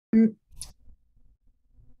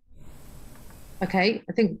Okay,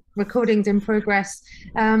 I think recording's in progress.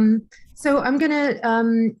 So I'm going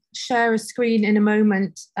to share a screen in a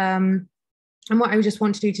moment. And what I just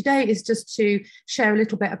want to do today is just to share a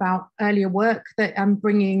little bit about earlier work that I'm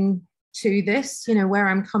bringing to this, you know, where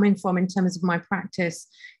I'm coming from in terms of my practice,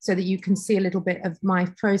 so that you can see a little bit of my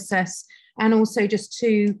process, and also just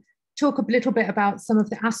to talk a little bit about some of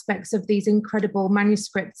the aspects of these incredible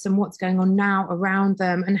manuscripts and what's going on now around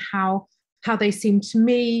them, and how they seem to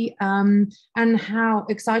me, and how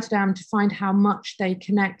excited I am to find how much they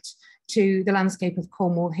connect to the landscape of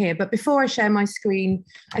Cornwall here. But before I share my screen,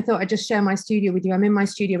 I thought I'd just share my studio with you. I'm in my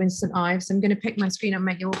studio in St Ives. I'm going to pick my screen and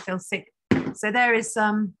make you all feel sick. So there is,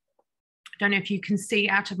 I don't know if you can see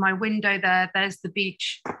out of my window there, there's the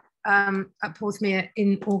beach at Porthmeor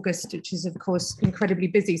in August, which is of course incredibly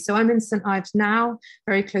busy. So I'm in St Ives now,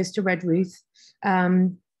 very close to Redruth.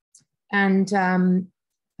 I'm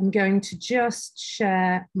going to just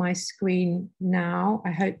share my screen now.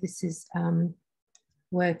 I hope this is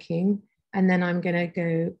working. And then I'm going to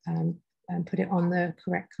go and put it on the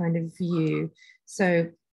correct kind of view. So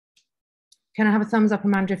can I have a thumbs up,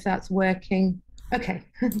 Amanda, if that's working? Okay,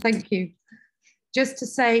 thank you. Just to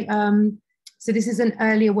say, so this is an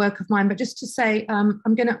earlier work of mine, but just to say, I'm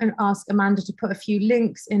going to ask Amanda to put a few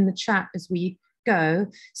links in the chat as we go,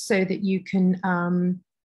 so that you can,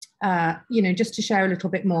 you know, just to share a little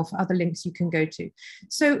bit more for other links you can go to.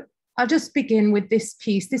 So I'll just begin with this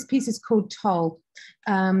piece. This piece is called Toll,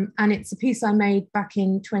 and it's a piece I made back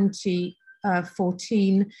in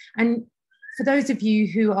 2014. And for those of you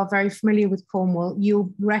who are very familiar with Cornwall,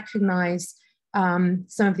 you'll recognize some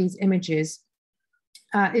of these images.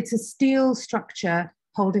 It's a steel structure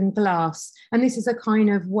holding glass. And this is a kind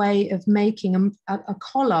of way of making a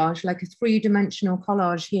collage, like a three-dimensional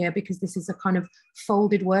collage here, because this is a kind of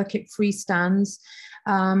folded work, it freestands,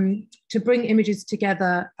 to bring images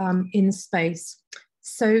together in space.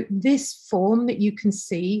 So this form that you can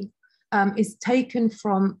see is taken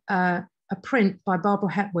from a print by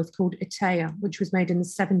Barbara Hepworth called Itea, which was made in the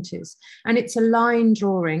 70s. And it's a line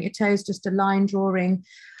drawing. Itea is just a line drawing.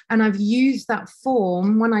 And I've used that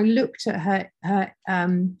form when I looked at her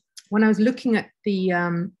when I was looking at the,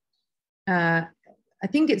 I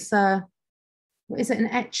think it's is it an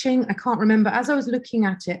etching? I can't remember. As I was looking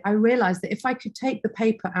at it, I realized that if I could take the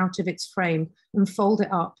paper out of its frame and fold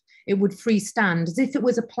it up, it would freestand as if it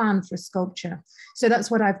was a plan for a sculpture. So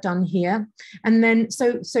that's what I've done here. And then,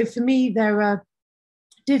 so for me, there are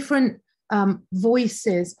different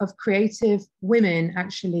voices of creative women,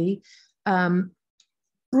 actually,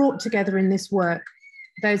 brought together in this work.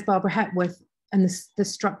 There's Barbara Hepworth, and the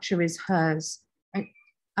structure is hers. Right?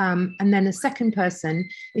 And then the second person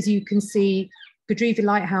is, you can see Godrevy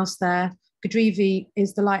Lighthouse there. Godrevy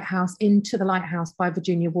is the lighthouse, Into the Lighthouse by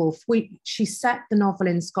Virginia Woolf. She set the novel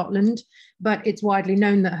in Scotland, but it's widely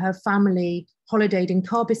known that her family holidayed in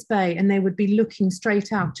Carbis Bay, and they would be looking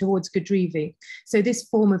straight out towards Godrevy. So this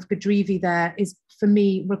form of Godrevy there is, for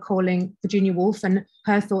me, recalling Virginia Woolf and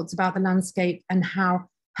her thoughts about the landscape, and how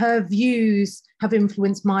her views have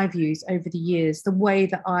influenced my views over the years. The way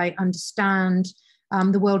that I understand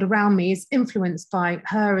the world around me is influenced by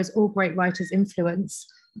her, as all great writers influence,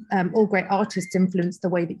 all great artists influence the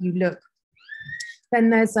way that you look. Then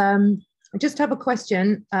there's, I just have a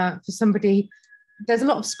question for somebody. There's a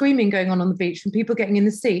lot of screaming going on the beach from people getting in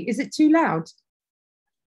the sea. Is it too loud?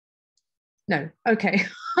 No, okay.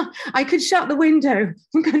 I could shut the window.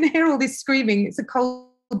 I'm going to hear all this screaming. It's a cold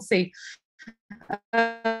sea.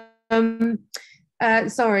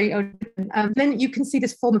 Sorry. Then you can see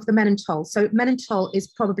this form of the Menontoll. So Menontoll is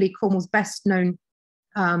probably Cornwall's best known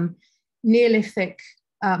Neolithic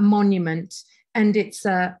monument, and it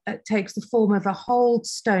takes the form of a hold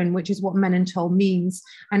stone, which is what Menontoll means,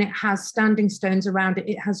 and it has standing stones around it.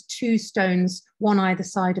 It has two stones, one either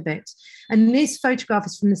side of it. And this photograph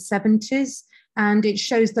is from the 70s, and it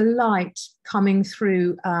shows the light coming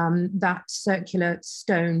through that circular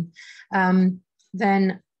stone.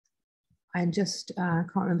 Then I just can't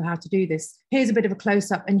remember how to do this. Here's a bit of a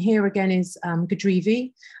close-up, and here again is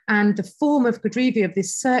Godrevy, and the form of Godrevy, of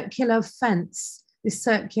this circular fence, this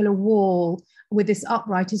circular wall with this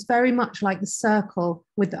upright, is very much like the circle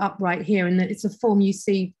with the upright here, and it's a form you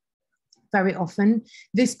see very often.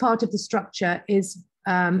 This part of the structure is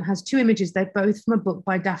has two images. They're both from a book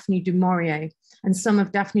by Daphne du Maurier, and some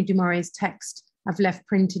of Daphne du Maurier's text I've left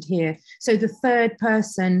printed here. So the third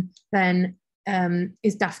person then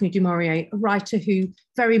is Daphne du Maurier, a writer who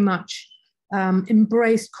very much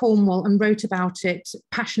embraced Cornwall and wrote about it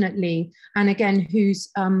passionately, and again,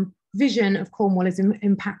 whose vision of Cornwall is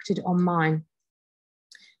impacted on mine.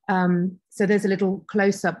 So there's a little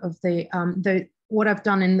close-up of what I've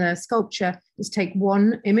done in the sculpture is take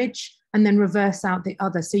one image and then reverse out the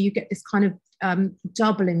other. So you get this kind of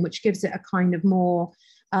doubling, which gives it a kind of more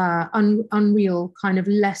unreal, kind of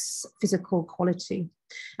less physical quality.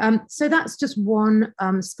 So that's just one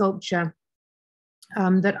sculpture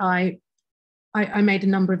that I made a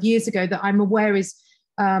number of years ago that I'm aware is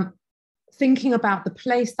thinking about the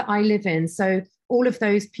place that I live in. So all of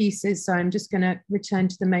those pieces, so I'm just going to return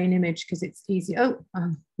to the main image because it's easy. Oh,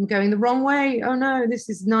 I'm going the wrong way. Oh no, this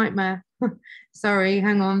is a nightmare. Sorry,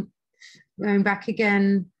 hang on. Going back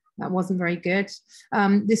again. That wasn't very good.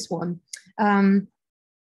 This one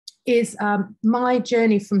is my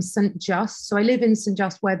journey from St Just. So I live in St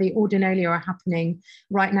Just where the Ordinalia are happening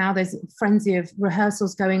right now. There's a frenzy of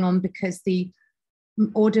rehearsals going on because the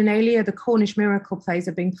Ordinalia, the Cornish miracle plays,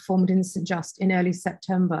 are being performed in St Just in early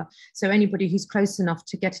September. So anybody who's close enough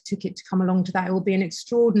to get a ticket to come along to that, it will be an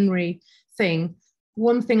extraordinary thing.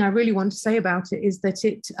 One thing I really want to say about it is that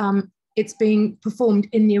it's being performed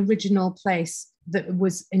in the original place that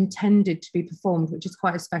was intended to be performed, which is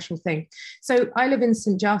quite a special thing. So I live in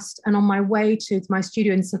St Just, and on my way to my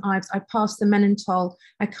studio in St Ives, I pass the Menentoll,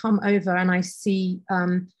 I come over and I see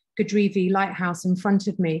Godrevy Lighthouse in front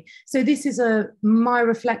of me. So this is my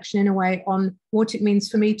reflection in a way on what it means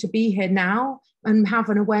for me to be here now and have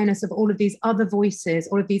an awareness of all of these other voices,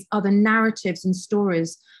 all of these other narratives and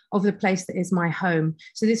stories of the place that is my home.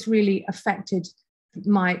 So this really affected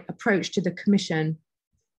my approach to the commission.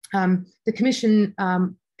 The commission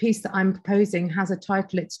piece that I'm proposing has a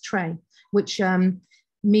title, it's Tre, which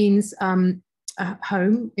means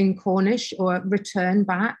home in Cornish, or return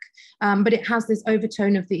back, but it has this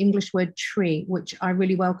overtone of the English word tree, which I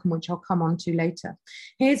really welcome, which I'll come on to later.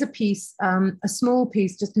 Here's a piece, a small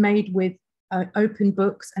piece just made with open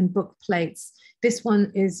books and book plates. This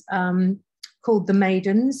one is called The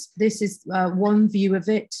Maidens. This is one view of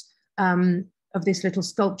it, of this little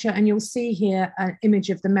sculpture, and you'll see here an image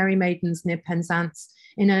of the Merry Maidens near Penzance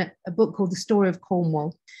in a book called The Story of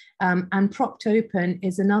Cornwall, and propped open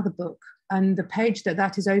is another book, and the page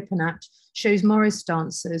that is open at shows Morris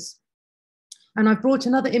dancers. And I've brought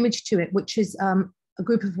another image to it, which is a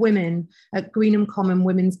group of women at Greenham Common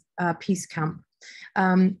Women's Peace Camp.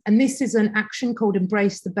 And this is an action called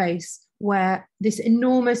Embrace the Base, where this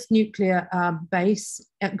enormous nuclear base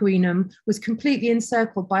at Greenham was completely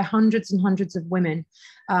encircled by hundreds and hundreds of women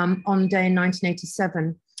on a day in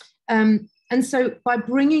 1987. And so by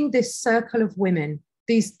bringing this circle of women,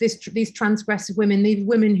 these transgressive women, these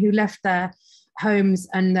women who left their homes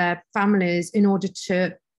and their families in order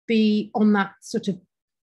to be on that sort of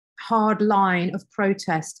hard line of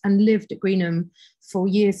protest and lived at Greenham for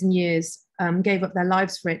years and years, gave up their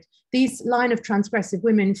lives for it. These line of transgressive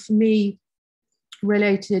women, for me,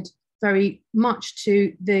 related very much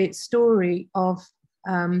to the story of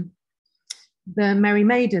the Merry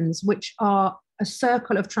Maidens, which are a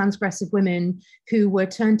circle of transgressive women who were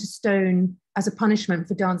turned to stone as a punishment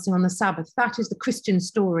for dancing on the Sabbath. That is the Christian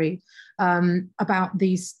story about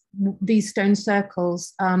these stone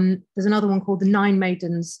circles. There's another one called the Nine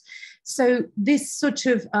Maidens. So this sort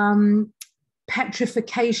of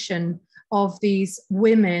petrification of these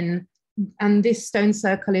women, and this stone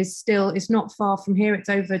circle is not far from here. It's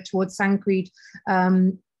over towards Sancreed,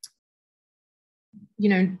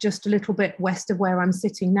 just a little bit west of where I'm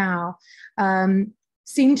sitting now,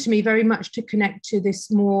 seemed to me very much to connect to this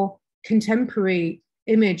more contemporary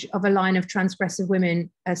image of a line of transgressive women,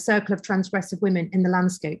 a circle of transgressive women in the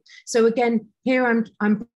landscape. So again, here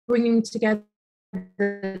I'm bringing together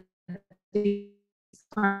these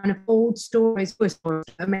kind of old stories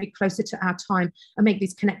that make closer to our time and make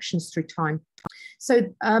these connections through time.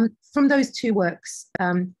 So from those two works,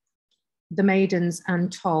 The Maidens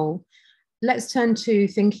and Toll, let's turn to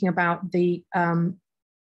thinking about the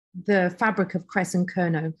fabric of Kresen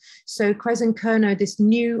Kernow. So Kresen Kernow, this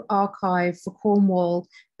new archive for Cornwall,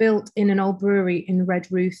 built in an old brewery in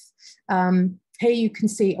Redruth. Here you can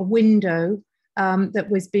see a window that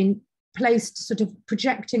was being placed sort of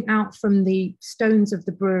projecting out from the stones of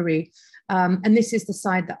the brewery. And this is the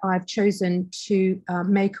side that I've chosen to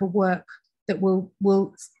make a work that will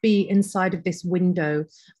be inside of this window.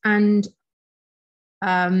 And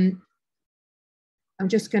I'm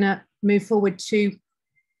just going to move forward to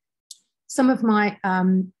some of my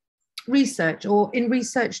research, or in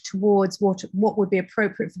research towards what would be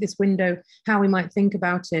appropriate for this window, how we might think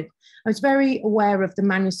about it. I was very aware of the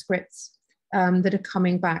manuscripts that are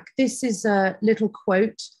coming back. This is a little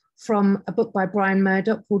quote from a book by Brian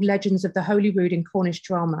Murdoch called Legends of the Holyrood in Cornish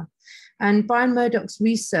Drama. And Brian Murdoch's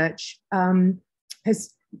research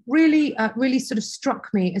has really, really sort of struck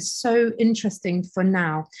me as so interesting for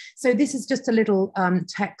now. So this is just a little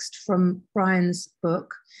text from Brian's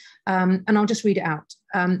book, and I'll just read it out.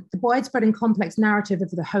 The widespread and complex narrative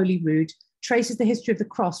of the Holy Rood traces the history of the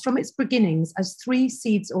cross from its beginnings as 3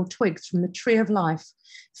 seeds or twigs from the tree of life,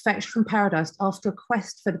 fetched from paradise after a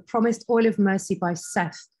quest for the promised oil of mercy by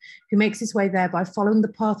Seth, who makes his way there by following the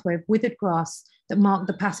pathway of withered grass that marked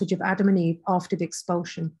the passage of Adam and Eve after the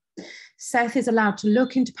expulsion. Seth is allowed to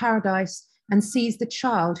look into paradise and sees the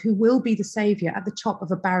child who will be the saviour at the top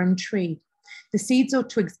of a barren tree. The seeds or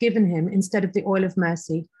twigs given him instead of the oil of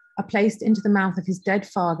mercy are placed into the mouth of his dead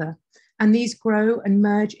father, and these grow and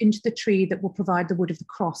merge into the tree that will provide the wood of the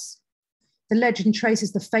cross. The legend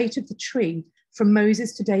traces the fate of the tree from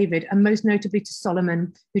Moses to David, and most notably to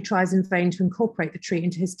Solomon, who tries in vain to incorporate the tree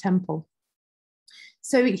into his temple.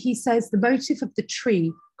 So he says the motif of the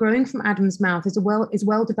tree growing from Adam's mouth is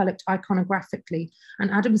well developed iconographically,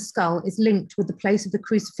 and Adam's skull is linked with the place of the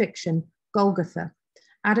crucifixion, Golgotha.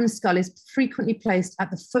 Adam's skull is frequently placed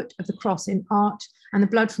at the foot of the cross in art, and the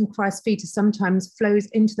blood from Christ's fetus sometimes flows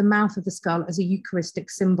into the mouth of the skull as a Eucharistic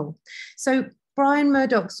symbol. So Brian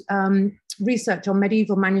Murdoch's research on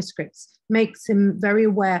medieval manuscripts makes him very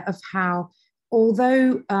aware of how,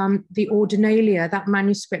 although the Ordinalia, that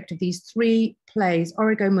manuscript of these 3 plays,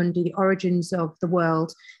 Origo Mundi, the origins of the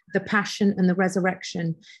world, the Passion and the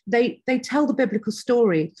Resurrection, they tell the biblical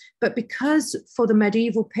story. But because for the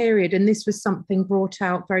medieval period, and this was something brought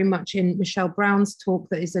out very much in Michelle Brown's talk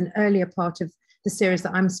that is an earlier part of the series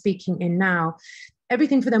that I'm speaking in now,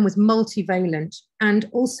 everything for them was multivalent and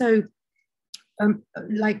also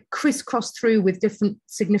like crisscrossed through with different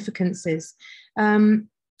significances.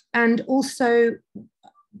 And also,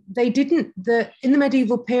 in the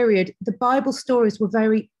medieval period, the Bible stories were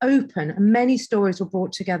very open, and many stories were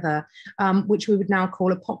brought together, which we would now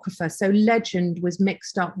call apocrypha. So legend was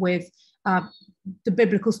mixed up with the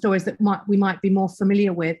biblical stories that we might be more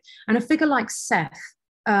familiar with. And a figure like Seth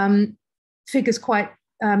figures quite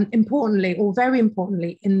importantly, or very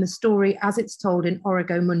importantly, in the story as it's told in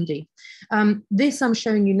Origo Mundi. This I'm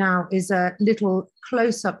showing you now is a little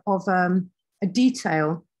close-up of a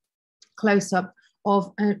detail close-up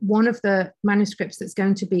of one of the manuscripts that's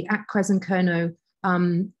going to be at Kresen Kernow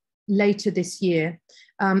later this year.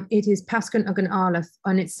 It is Pascon ag an Arlath,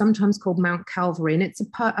 and it's sometimes called Mount Calvary, and it's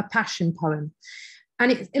a passion poem,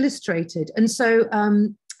 and it's illustrated. And so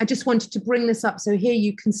I just wanted to bring this up. So here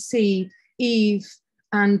you can see Eve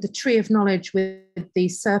and the tree of knowledge with the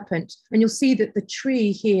serpent, and you'll see that the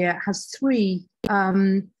tree here has 3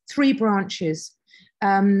 branches.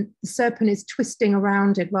 The serpent is twisting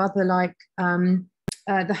around it, rather like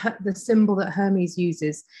the symbol that Hermes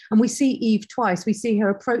uses. And we see Eve twice. We see her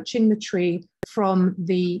approaching the tree from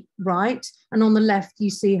the right, and on the left, you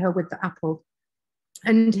see her with the apple.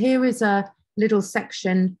 And here is a little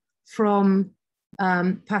section from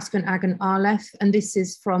Pascon ag an Arlath, and this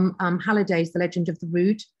is from Halliday's The Legend of the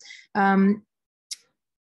Rood.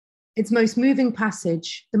 Its most moving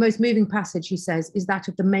passage, the most moving passage, he says, is that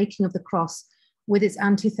of the making of the cross, with its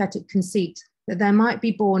antithetic conceit, that there might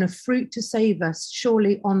be born a fruit to save us,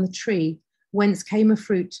 surely on the tree, whence came a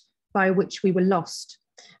fruit by which we were lost.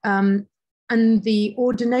 And the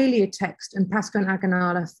Ordinalia text and Pascon ag an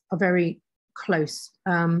Arlath are very close.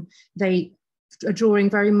 They are drawing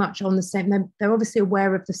very much on the same, they're obviously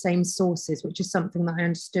aware of the same sources, which is something that I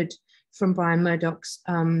understood from Brian Murdoch's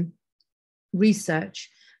research.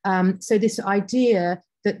 So this idea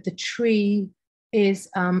that the tree is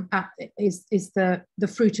the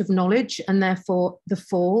fruit of knowledge, and therefore the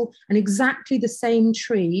fall, and exactly the same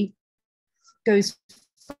tree goes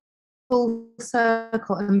full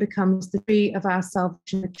circle and becomes the tree of our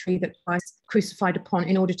salvation, the tree that Christ crucified upon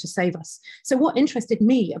in order to save us. So what interested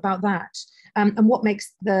me about that, and what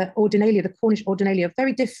makes the Ordinalia, the Cornish Ordinalia,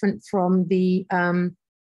 very different from the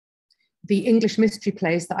English mystery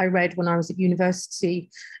plays that I read when I was at university,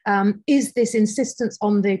 is this insistence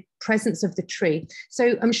on the presence of the tree.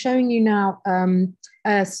 So I'm showing you now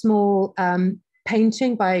a small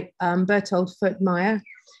painting by Berthold Porthmeor.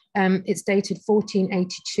 It's dated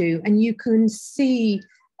 1482, and you can see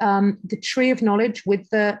the tree of knowledge with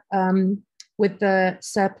the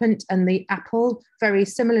serpent and the apple, very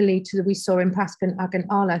similarly to we saw in Pascon ag an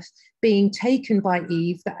Arlath, being taken by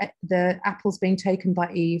Eve, the apples being taken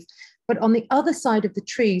by Eve. But on the other side of the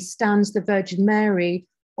tree stands the Virgin Mary,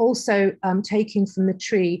 also taking from the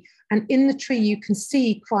tree. And in the tree, you can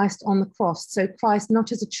see Christ on the cross. So Christ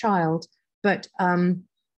not as a child, but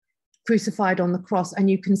crucified on the cross. And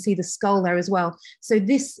you can see the skull there as well. So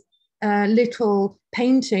this little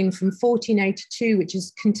painting from 1482, which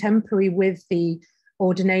is contemporary with the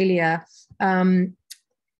Ordinalia,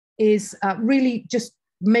 is really just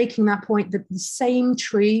making that point that the same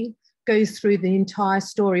tree goes through the entire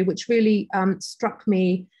story, which really struck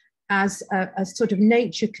me as a sort of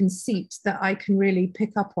nature conceit that I can really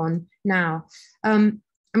pick up on now. I'm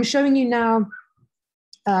showing you now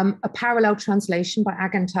a parallel translation by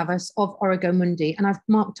Encompasses of Origo Mundi, and I've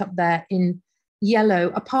marked up there in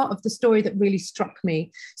yellow a part of the story that really struck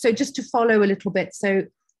me. So just to follow a little bit, so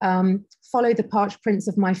follow the parched prints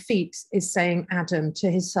of my feet is saying Adam to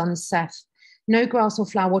his son Seth. No grass or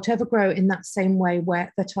flower, whatever grow in that same way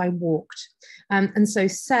that I walked. And so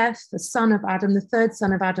Seth, the son of Adam, the third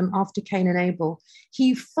son of Adam after Cain and Abel,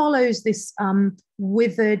 he follows this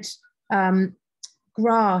withered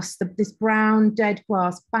grass, this brown dead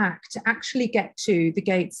grass back to actually get to the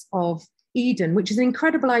gates of Eden, which is an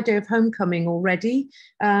incredible idea of homecoming already,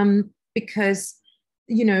 because,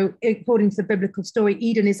 you know, according to the biblical story,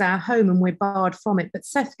 Eden is our home and we're barred from it. But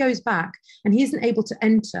Seth goes back and he isn't able to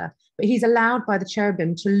enter, but he's allowed by the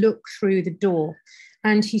cherubim to look through the door.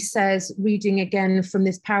 And he says, reading again from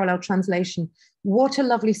this parallel translation, "What a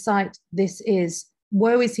lovely sight this is.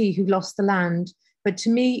 Woe is he who lost the land. But to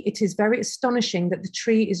me, it is very astonishing that the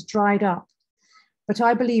tree is dried up. But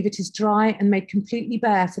I believe it is dry and made completely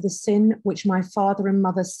bare for the sin which my father and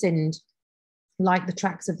mother sinned. Like the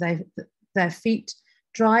tracks of their feet,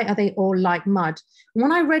 dry are they all like mud." And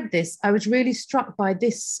when I read this, I was really struck by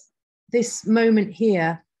this moment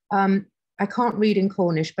here. I can't read in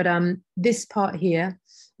Cornish, but this part here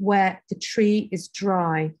where the tree is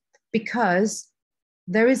dry, because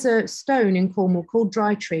there is a stone in Cornwall called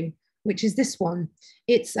Dry Tree, which is this one.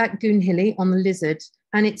 It's at Goonhilly on the Lizard,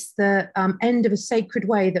 and it's the end of a sacred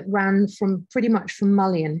way that ran from pretty much from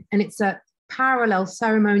Mullion. And it's a parallel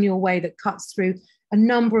ceremonial way that cuts through a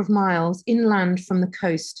number of miles inland from the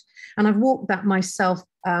coast. And I've walked that myself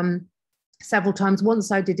several times.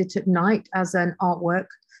 Once I did it at night as an artwork.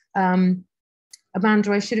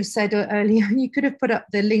 Amanda, I should have said earlier, you could have put up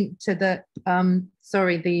the link to the,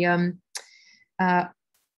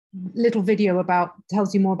 little video about,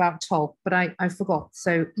 tells you more about Tolk, but I forgot.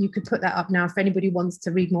 So you could put that up now if anybody wants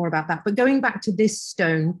to read more about that. But going back to this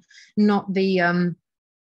stone, not the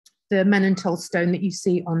Menontal stone that you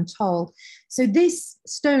see on Toll. So this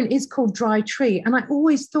stone is called Dry Tree. And I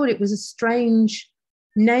always thought it was a strange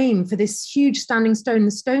name for this huge standing stone.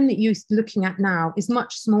 The stone that you're looking at now is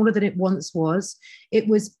much smaller than it once was. It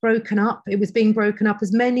was broken up. It was being broken up,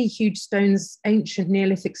 as many huge stones, ancient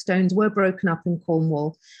Neolithic stones, were broken up in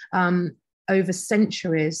Cornwall over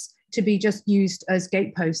centuries to be just used as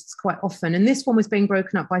gateposts quite often. And this one was being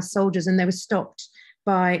broken up by soldiers, and they were stopped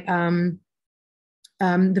by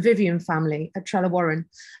the Vivian family at Trellawarren.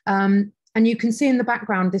 And you can see in the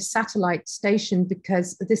background this satellite station,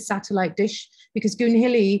 because this satellite dish, because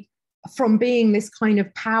Goonhilly, from being this kind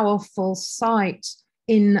of powerful site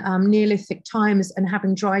in Neolithic times and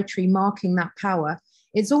having Dry Tree marking that power,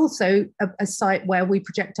 it's also a site where we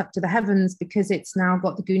project up to the heavens, because it's now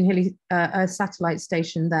got the Goonhilly satellite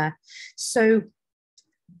station there. So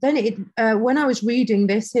then when I was reading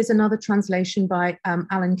this, here's another translation by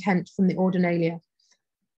Alan Kent from the Ordinalia.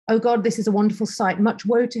 "Oh God, this is a wonderful sight. Much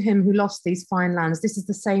woe to him who lost these fine lands." This is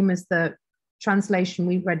the same as the translation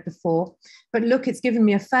we read before. "But look, it's given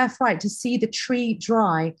me a fair fright to see the tree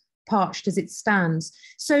dry, parched as it stands."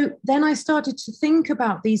 So then I started to think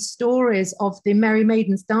about these stories of the merry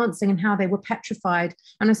maidens dancing and how they were petrified.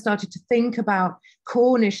 And I started to think about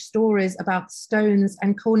Cornish stories about stones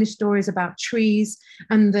and Cornish stories about trees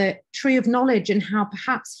and the tree of knowledge, and how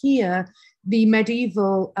perhaps here the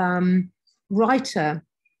medieval writer,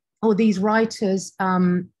 or these writers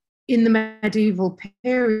in the medieval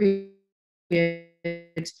period,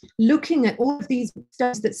 looking at all of these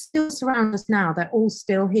stones that still surround us now, they're all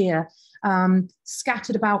still here,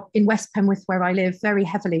 scattered about in West Penwith, where I live, very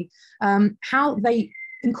heavily, how they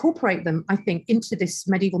incorporate them, I think, into this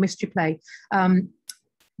medieval mystery play,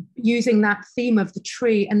 using that theme of the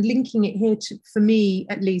tree and linking it here, to, for me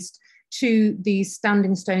at least, to these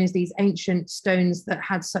standing stones, these ancient stones that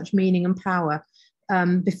had such meaning and power.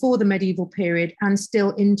 Before the medieval period and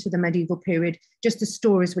still into the medieval period, just as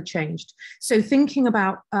stories were changed. So thinking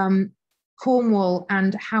about Cornwall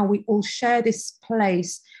and how we all share this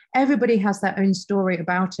place, everybody has their own story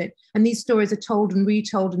about it. And these stories are told and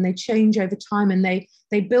retold, and they change over time, and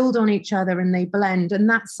they build on each other and they blend. And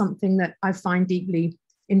that's something that I find deeply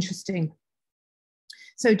interesting.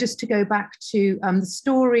 So just to go back to the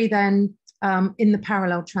story then, in the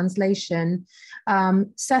parallel translation,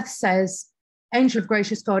 Seth says, "Angel of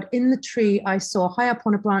gracious God, in the tree I saw high up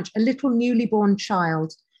on a branch a little newly born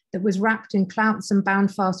child that was wrapped in clouts and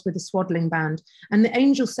bound fast with a swaddling band. And the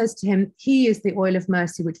angel says to him, he is the oil of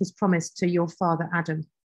mercy which was promised to your father Adam."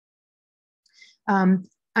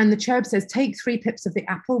 And the cherub says, take 3 pips of the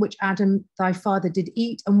apple, which Adam, thy father, did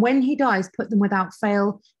eat. And when he dies, put them without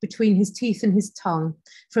fail between his teeth and his tongue.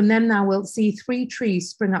 From them thou wilt see 3 trees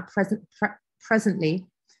spring up presently,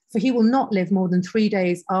 for he will not live more than 3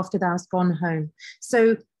 days after thou hast gone home.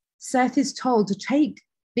 So Seth is told to take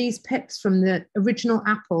these pips from the original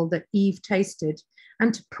apple that Eve tasted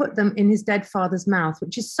and to put them in his dead father's mouth,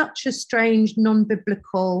 which is such a strange,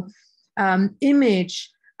 non-biblical image.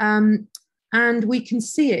 And we can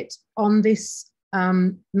see it on this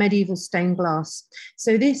medieval stained glass.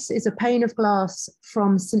 So this is a pane of glass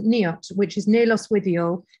from St Neot, which is near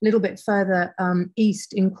Loswithiel, a little bit further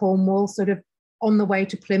east in Cornwall, sort of on the way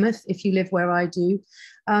to Plymouth, if you live where I do.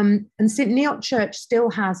 And St Neot Church still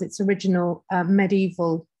has its original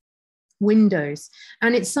medieval windows.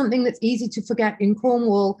 And it's something that's easy to forget in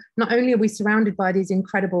Cornwall. Not only are we surrounded by these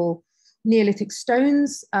incredible Neolithic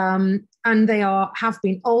stones, and they have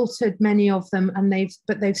been altered, many of them, and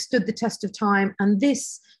they've stood the test of time. And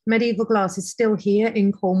this medieval glass is still here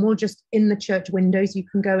in Cornwall, just in the church windows. You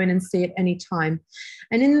can go in and see it any time.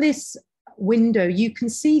 And in this window, you can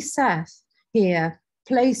see Seth here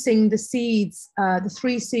placing the seeds, the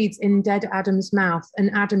 3 seeds in dead Adam's mouth,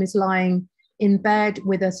 and Adam is lying in bed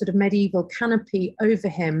with a sort of medieval canopy over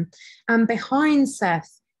him. And behind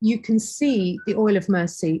Seth, you can see the oil of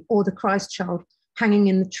mercy, or the Christ child, hanging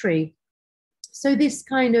in the tree. So this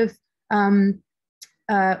kind of,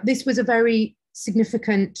 this was a very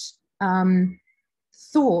significant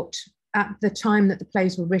thought at the time that the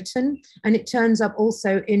plays were written. And it turns up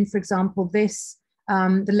also in, for example, this,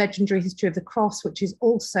 the legendary history of the cross, which is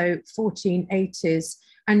also 1480s.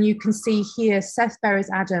 And you can see here, Seth buries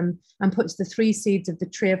Adam and puts the 3 seeds of the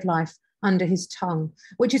tree of life under his tongue,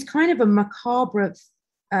 which is kind of a macabre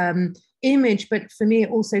image, but for me, it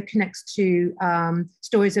also connects to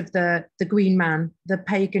stories of the green man, the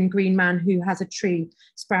pagan green man who has a tree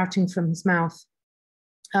sprouting from his mouth.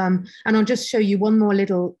 And I'll just show you one more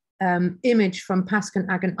little image from Pascan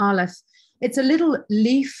Agan Aleph. It's a little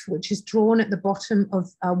leaf which is drawn at the bottom of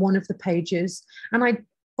one of the pages. And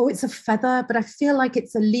it's a feather, but I feel like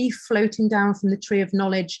it's a leaf floating down from the tree of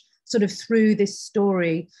knowledge, sort of through this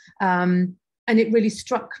story. And it really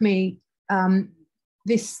struck me,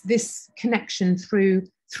 this connection through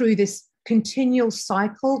this continual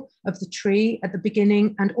cycle of the tree at the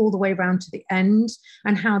beginning and all the way around to the end,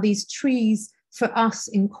 and how these trees for us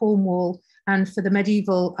in Cornwall and for the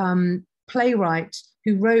medieval playwright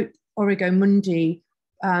who wrote Origo Mundi,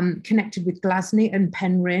 connected with Glasney and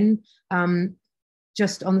Penryn,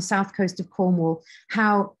 just on the south coast of Cornwall,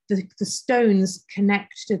 how the stones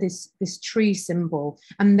connect to this tree symbol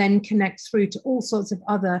and then connect through to all sorts of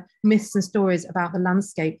other myths and stories about the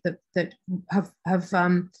landscape that have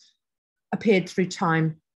appeared through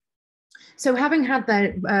time. So having had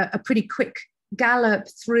a pretty quick gallop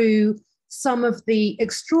through some of the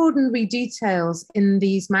extraordinary details in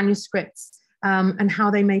these manuscripts and how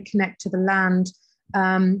they may connect to the land,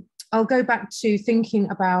 I'll go back to thinking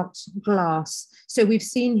about glass. So we've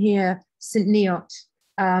seen here St Neot.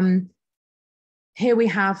 Here we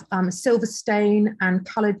have silver stain and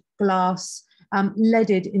coloured glass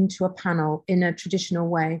leaded into a panel in a traditional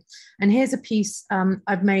way. And here's a piece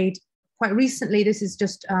I've made quite recently. This is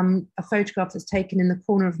just a photograph that's taken in the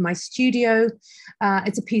corner of my studio.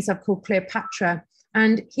 It's a piece I've called Cleopatra.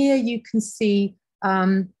 And here you can see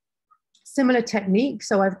similar technique.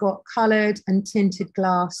 So I've got coloured and tinted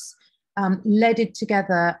glass leaded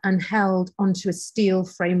together and held onto a steel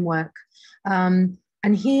framework. And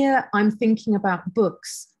here I'm thinking about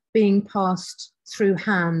books being passed through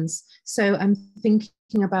hands. So I'm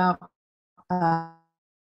thinking about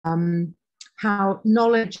how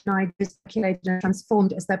knowledge and ideas circulated and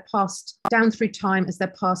transformed as they're passed down through time, as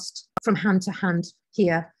they're passed from hand to hand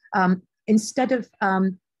here. Instead of,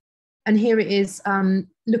 and here it is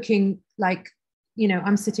looking like, you know,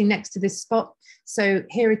 I'm sitting next to this spot. So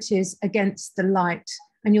here it is against the light.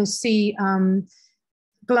 And you'll see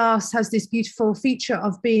glass has this beautiful feature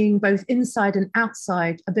of being both inside and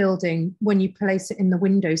outside a building when you place it in the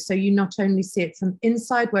window. So you not only see it from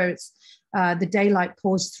inside where it's the daylight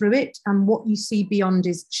pours through it, and what you see beyond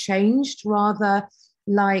is changed, rather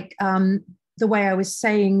like the way I was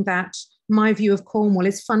saying that my view of Cornwall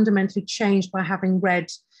is fundamentally changed by having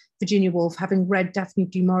read Virginia Woolf, having read Daphne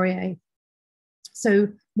du Maurier. So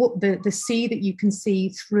what the sea that you can see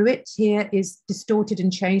through it here is distorted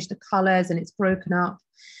and changed, the colours, and it's broken up.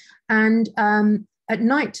 And at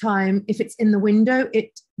night time, if it's in the window,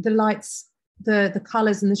 the lights, the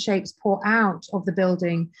colours and the shapes pour out of the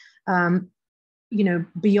building, you know,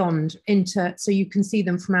 beyond into, so you can see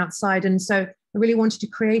them from outside. And so I really wanted to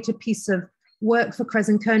create a piece of work for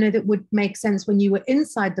Kresen Kernow that would make sense when you were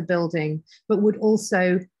inside the building, but would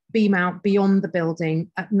also beam out beyond the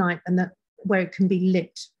building at night and where it can be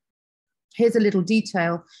lit. Here's a little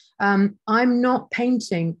detail. I'm not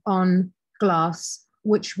painting on glass,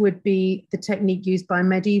 which would be the technique used by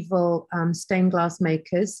medieval stained glass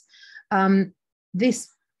makers. This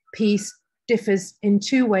piece differs in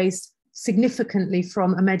two ways significantly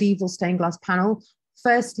from a medieval stained glass panel.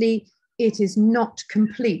 Firstly, it is not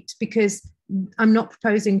complete because I'm not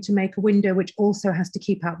proposing to make a window which also has to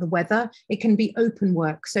keep out the weather. It can be open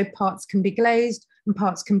work, so parts can be glazed and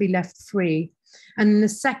parts can be left free. And the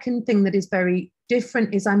second thing that is very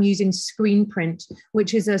different is I'm using screen print,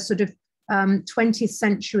 which is a sort of 20th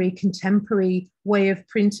century contemporary way of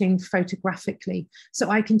printing photographically. So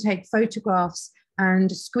I can take photographs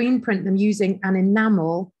and screen print them using an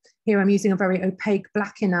enamel. Here I'm using a very opaque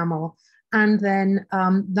black enamel. And then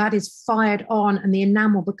that is fired on and the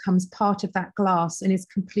enamel becomes part of that glass and is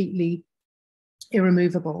completely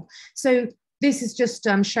irremovable. So this is just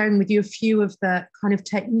sharing with you a few of the kind of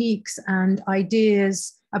techniques and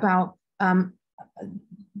ideas about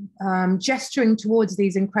gesturing towards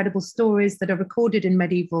these incredible stories that are recorded in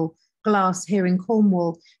medieval glass here in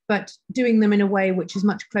Cornwall, but doing them in a way which is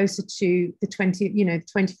much closer to the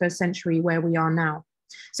 21st century where we are now.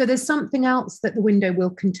 So there's something else that the window will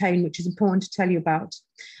contain, which is important to tell you about,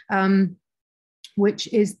 which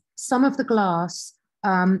is some of the glass.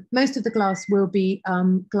 Most of the glass will be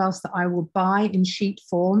glass that I will buy in sheet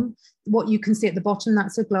form. What you can see at the bottom,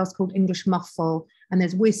 that's a glass called English muffle, and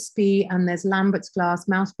there's wispy, and there's Lambert's glass,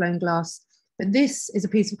 mouse-blown glass. But this is a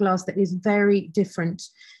piece of glass that is very different.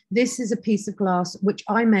 This is a piece of glass which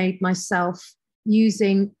I made myself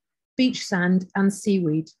using beach sand and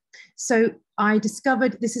seaweed. So I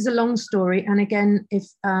discovered, this is a long story, and again, if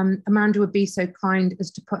Amanda would be so kind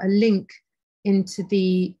as to put a link into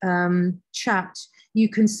the chat, you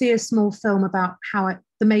can see a small film about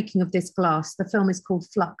the making of this glass. The film is called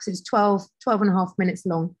Flux. It's 12 and a half minutes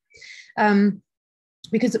long.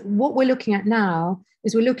 Because what we're looking at now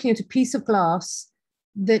is we're looking at a piece of glass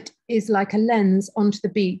that is like a lens onto the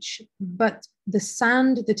beach, but the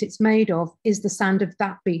sand that it's made of is the sand of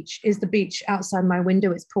that beach, is the beach outside my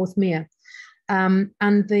window. It's Porthmeor.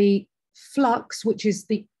 And the flux, which is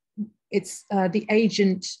the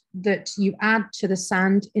agent that you add to the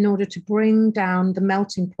sand in order to bring down the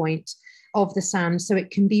melting point of the sand so it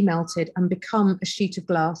can be melted and become a sheet of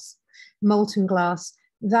glass, molten glass,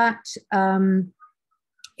 that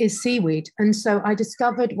is seaweed. And so I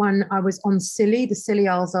discovered when I was on Scilly, the Scilly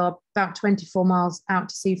Isles are about 24 miles out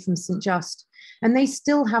to sea from St Just, and they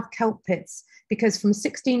still have kelp pits because from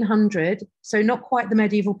 1600, so not quite the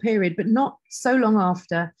medieval period, but not so long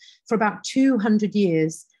after, for about 200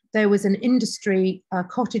 years, there was an industry, a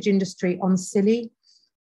cottage industry on Scilly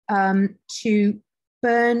to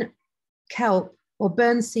burn kelp or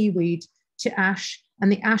burn seaweed to ash,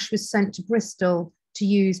 and the ash was sent to Bristol to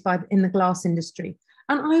use in the glass industry.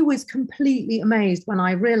 And I was completely amazed when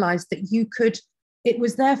I realized that it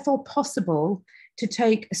was therefore possible to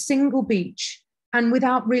take a single beach and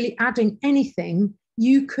without really adding anything,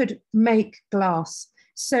 you could make glass.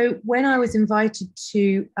 So when I was invited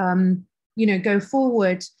to, go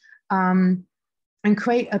forward and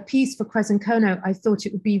create a piece for Kresen Kernow, I thought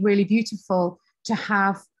it would be really beautiful to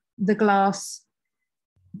have the glass,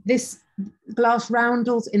 this glass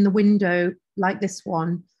roundels in the window like this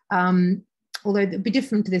one, although it'll be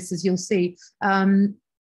different to this, as you'll see,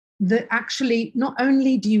 that actually not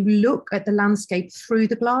only do you look at the landscape through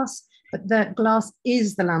the glass, but the glass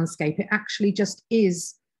is the landscape. It actually just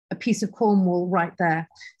is a piece of Cornwall right there.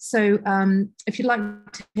 So if you'd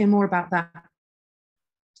like to hear more about that,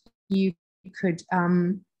 you could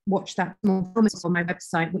watch that more on my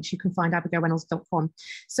website, which you can find abigailreynolds.com.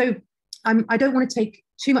 So I don't want to take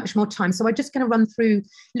too much more time. So I'm just going to run through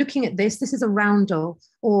looking at this. This is a roundel,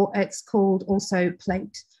 or it's called also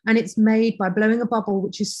plate. And it's made by blowing a bubble,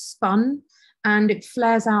 which is spun, and it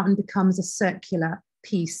flares out and becomes a circular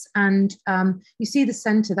piece. And you see the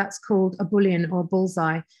center, that's called a bullion or a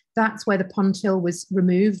bullseye. That's where the pontil was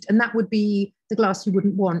removed. And that would be the glass you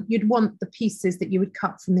wouldn't want. You'd want the pieces that you would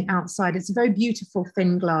cut from the outside. It's a very beautiful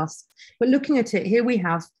thin glass. But looking at it, here we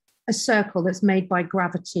have a circle that's made by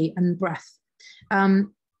gravity and breath. The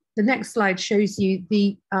next slide shows you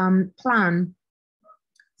the plan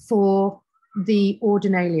for the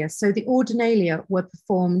ordinalia. So the ordinalia were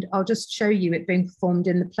performed, I'll just show you it being performed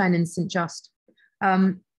in the Plen in St Just.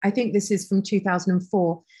 I think this is from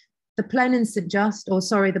 2004. The Plen in St Just, or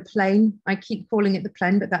sorry, the Plain, I keep calling it the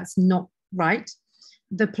Plen, but that's not right.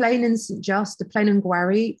 The Plain in St Just, the Plain and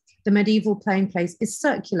Gwarry, the medieval playing place, is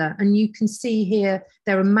circular. And you can see here,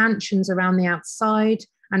 there are mansions around the outside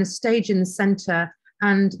and a stage in the center.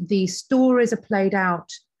 And the stories are played out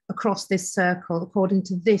across this circle according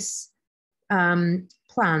to this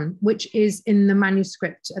plan, which is in the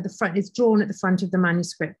manuscript at the front. It's drawn at the front of the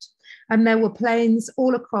manuscript. And there were plains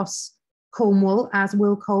all across Cornwall, as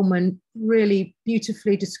Will Coleman really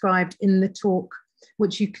beautifully described in the talk,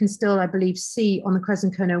 which you can still, I believe, see on the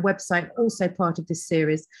Kresen Kernow website, also part of this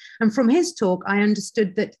series. And from his talk, I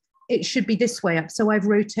understood that it should be this way up. So I've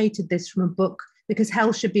rotated this from a book, because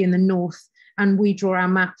hell should be in the north, and we draw our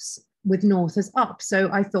maps with north as up. So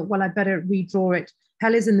I thought, well, I better redraw it.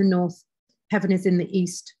 Hell is in the north, heaven is in the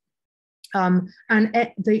east. The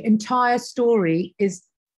entire story is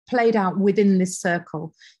played out within this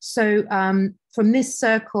circle. So from this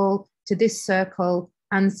circle to this circle,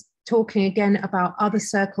 and talking again about other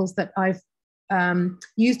circles that I've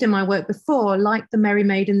used in my work before, like the Merry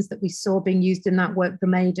Maidens that we saw being used in that work, The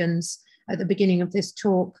Maidens, at the beginning of this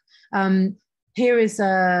talk. Here is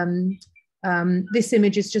this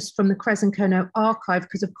image is just from the Kresen Kernow archive,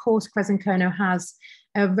 because of course Kresen Kernow has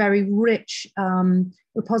a very rich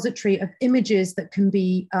repository of images that can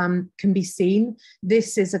be seen.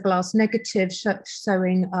 This is a glass negative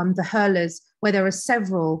showing the hurlers, where there are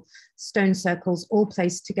several stone circles all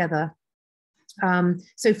placed together.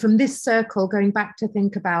 So from this circle, going back to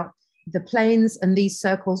think about the plains and these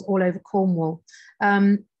circles all over Cornwall.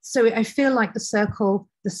 So I feel like the circle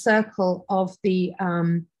of the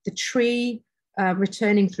tree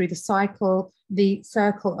returning through the cycle, the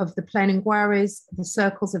circle of the plain and gwaries, the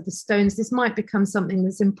circles of the stones. This might become something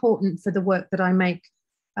that's important for the work that I make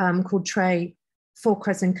called Tray for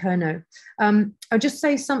Kresen Kernow. I'll just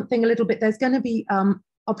say something a little bit. There's going to be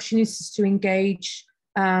opportunities to engage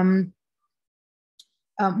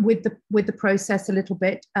with the process a little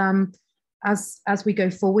bit as we go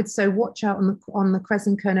forward. So watch out on the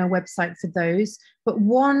Kresen Kernow website for those. But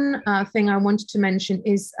one thing I wanted to mention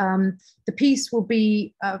is the piece will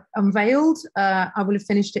be unveiled. I will have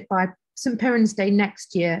finished it by St Piran's Day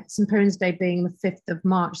next year, St Piran's Day being the 5th of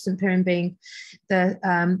March, St Piran being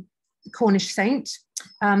the Cornish saint.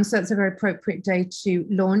 So it's a very appropriate day to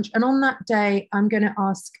launch. And on that day, I'm going to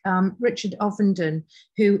ask Richard Ovenden,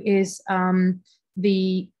 who is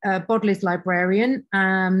the Bodleian librarian.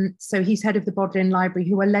 So he's head of the Bodleian Library,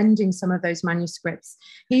 who are lending some of those manuscripts.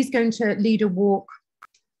 He's going to lead a walk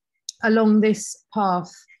along this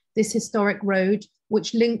path, this historic road,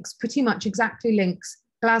 which links, pretty much exactly links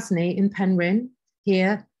Glasney in Penryn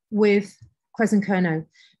here with Kresen Kernow,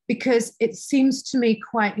 because it seems to me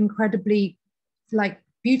quite incredibly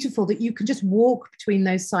beautiful that you can just walk between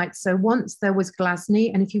those sites. So once there was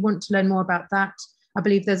Glasney, and if you want to learn more about that, I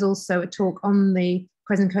believe there's also a talk on the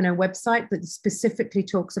Kresen Kernow website that specifically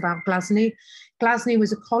talks about Glasney. Glasney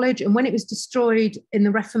was a college, and when it was destroyed in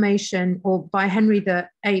the Reformation or by Henry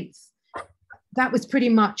VIII, that was pretty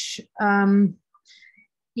much, all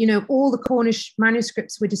the Cornish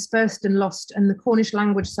manuscripts were dispersed and lost, and the Cornish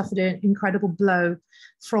language suffered an incredible blow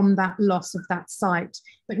from that loss of that site.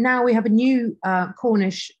 But now we have a new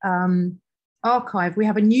Cornish archive. We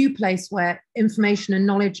have a new place where information and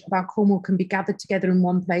knowledge about Cornwall can be gathered together in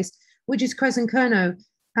one place, which is Kresen Kernow,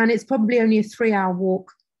 and it's probably only a 3-hour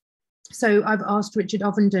walk. So I've asked Richard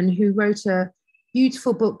Ovenden, who wrote a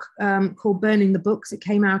beautiful book called Burning the Books. It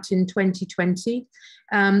came out in 2020,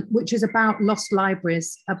 which is about lost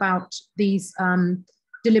libraries, about these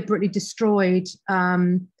deliberately destroyed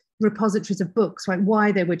repositories of books, right?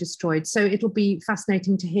 Why they were destroyed. So it'll be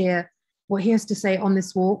fascinating to hear what he has to say on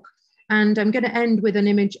this walk. And I'm going to end with an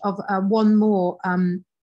image of one more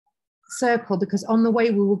circle, because on the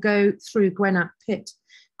way we will go through Gwenap Pit.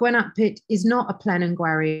 Gwenap Pit is not a plain and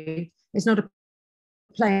gwarie. It's not a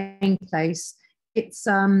playing place. It's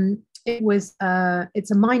a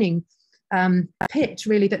mining pit,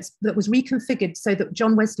 really, that was reconfigured so that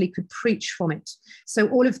John Wesley could preach from it. So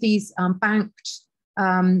all of these banked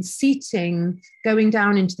seating going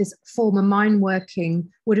down into this former mine working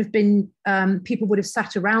would have been, people would have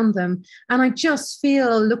sat around them. And I just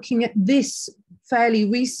feel, looking at this fairly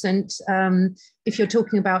recent, if you're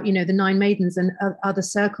talking about, the Nine Maidens and other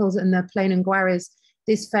circles and the plain and gwaries,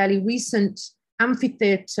 this fairly recent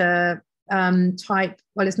amphitheatre type,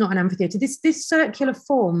 well, it's not an amphitheatre, this circular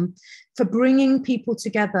form for bringing people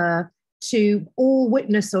together to all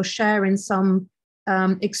witness or share in some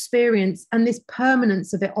experience, and this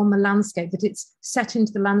permanence of it on the landscape, that it's set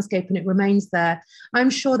into the landscape and it remains there. I'm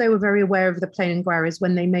sure they were very aware of the plain and gwaries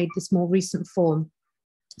when they made this more recent form.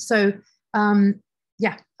 So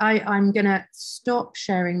yeah, I'm gonna stop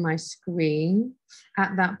sharing my screen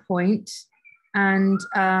at that point, and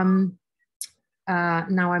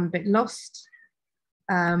now I'm a bit lost.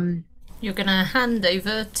 You're going to hand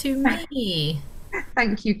over to me.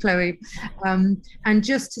 Thank you, Chloe. And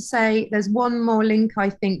just to say, there's one more link, I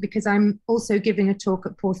think, because I'm also giving a talk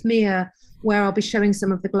at Porthmeor where I'll be showing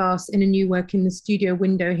some of the glass in a new work in the studio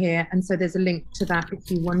window here. And so there's a link to that if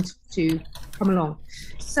you want to come along.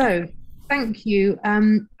 So thank you.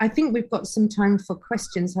 I think we've got some time for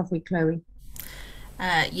questions, have we, Chloe?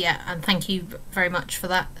 Yeah, and thank you very much for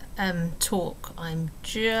that talk. I'm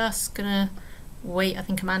just going to wait. I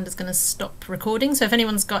think Amanda's going to stop recording. So if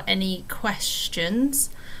anyone's got any questions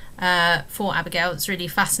for Abigail, it's really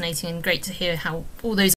fascinating and great to hear how all those